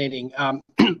fascinating.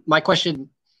 My question,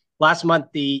 last month,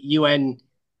 the UN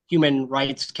Human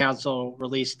Rights Council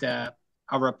released a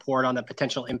report on the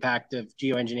potential impact of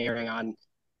geoengineering on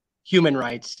human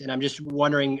rights. And I'm just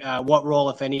wondering what role,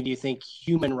 if any, do you think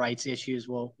human rights issues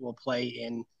will play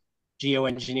in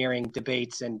geoengineering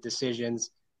debates and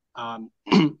decisions?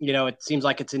 It seems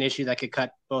like it's an issue that could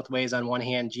cut both ways. On one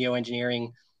hand,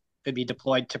 geoengineering could be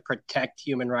deployed to protect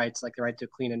human rights, like the right to a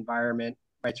clean environment,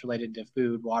 rights related to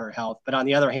food, water, health. But on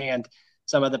the other hand,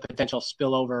 some of the potential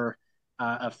spillover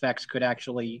effects could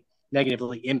actually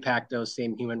negatively impact those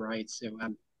same human rights. So,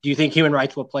 do you think human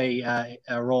rights will play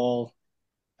a role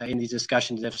in these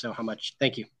discussions? If so, how much?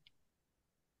 Thank you.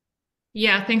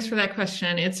 Yeah, thanks for that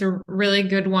question. It's a really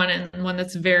good one, and one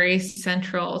that's very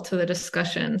central to the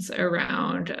discussions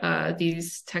around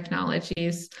these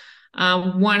technologies.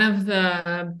 One of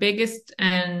the biggest,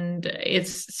 and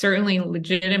it's certainly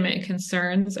legitimate,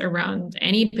 concerns around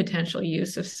any potential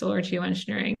use of solar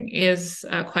geoengineering is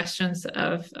questions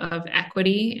of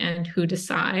equity and who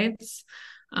decides,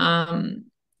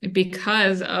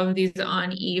 because of these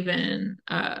uneven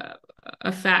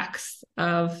effects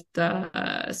of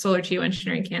the solar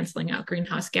geoengineering canceling out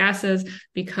greenhouse gases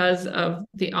because of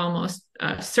the almost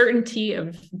certainty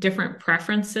of different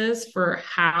preferences for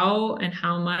how and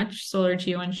how much solar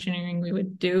geoengineering we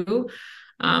would do.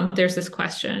 There's this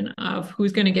question of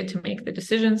who's going to get to make the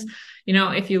decisions.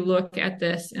 If you look at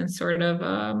this in sort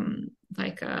of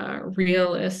like a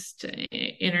realist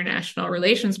international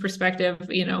relations perspective,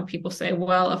 people say,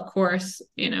 well, of course,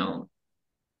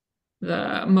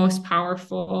 the most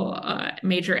powerful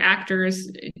major actors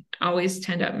always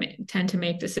tend to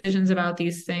make decisions about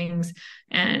these things,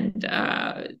 and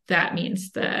that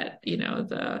means that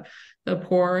the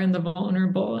poor and the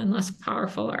vulnerable and less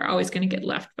powerful are always going to get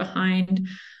left behind.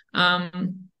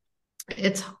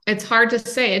 It's hard to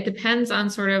say. It depends on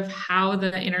sort of how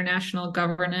the international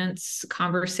governance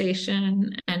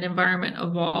conversation and environment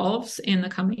evolves in the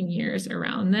coming years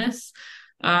around this.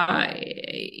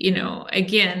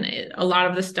 Again, a lot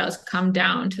of this does come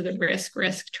down to the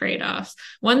risk trade-offs.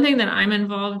 One thing that I'm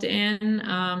involved in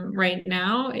right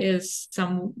now is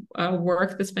some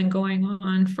work that's been going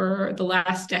on for the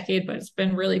last decade, but it's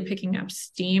been really picking up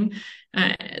steam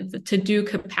to do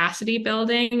capacity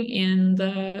building in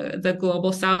the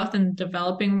global South and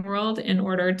developing world in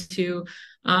order to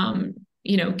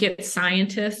get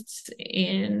scientists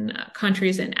in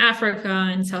countries in Africa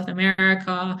and South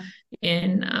America,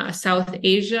 in South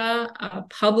Asia,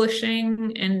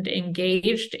 publishing and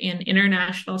engaged in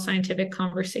international scientific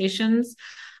conversations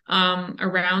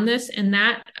around this. And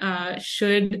that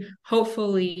should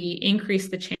hopefully increase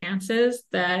the chances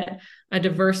that a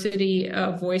diversity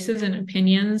of voices and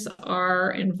opinions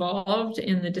are involved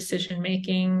in the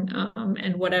decision-making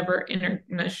and whatever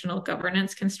international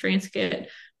governance constraints get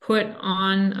put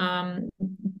on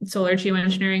solar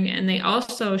geoengineering. And they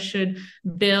also should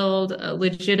build a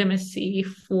legitimacy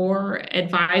for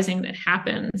advising that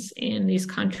happens in these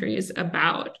countries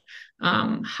about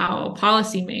how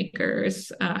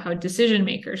policymakers, how decision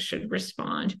makers should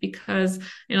respond, because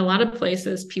in a lot of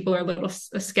places, people are a little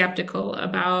skeptical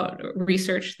about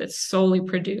research that's solely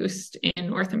produced in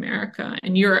North America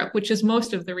and Europe, which is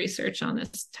most of the research on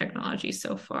this technology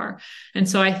so far. And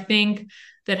so I think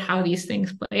that how these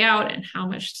things play out and how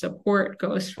much support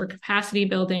goes for capacity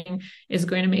building is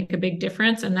going to make a big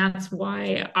difference. And that's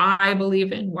why I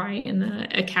believe in why in the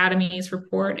Academies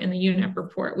report and the UNEP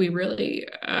report, we really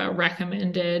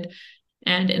recommended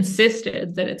and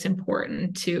insisted that it's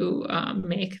important to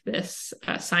make this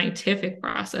scientific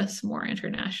process more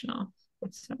international.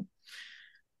 So,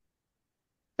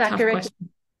 Dr. Ricke,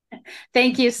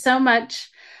 thank you so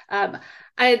much.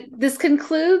 This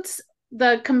concludes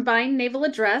the combined naval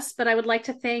address, but I would like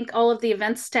to thank all of the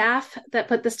event staff that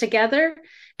put this together.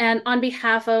 And on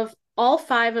behalf of all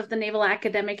 5 of the naval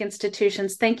academic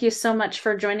institutions, thank you so much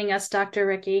for joining us, Dr.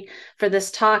 Ricke, for this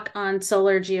talk on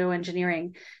solar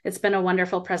geoengineering. It's been a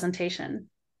wonderful presentation.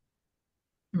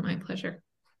 My pleasure.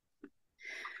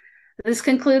 This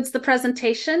concludes the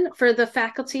presentation. For the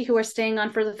faculty who are staying on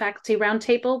for the faculty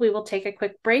roundtable, we will take a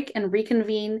quick break and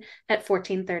reconvene at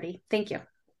 14:30. Thank you.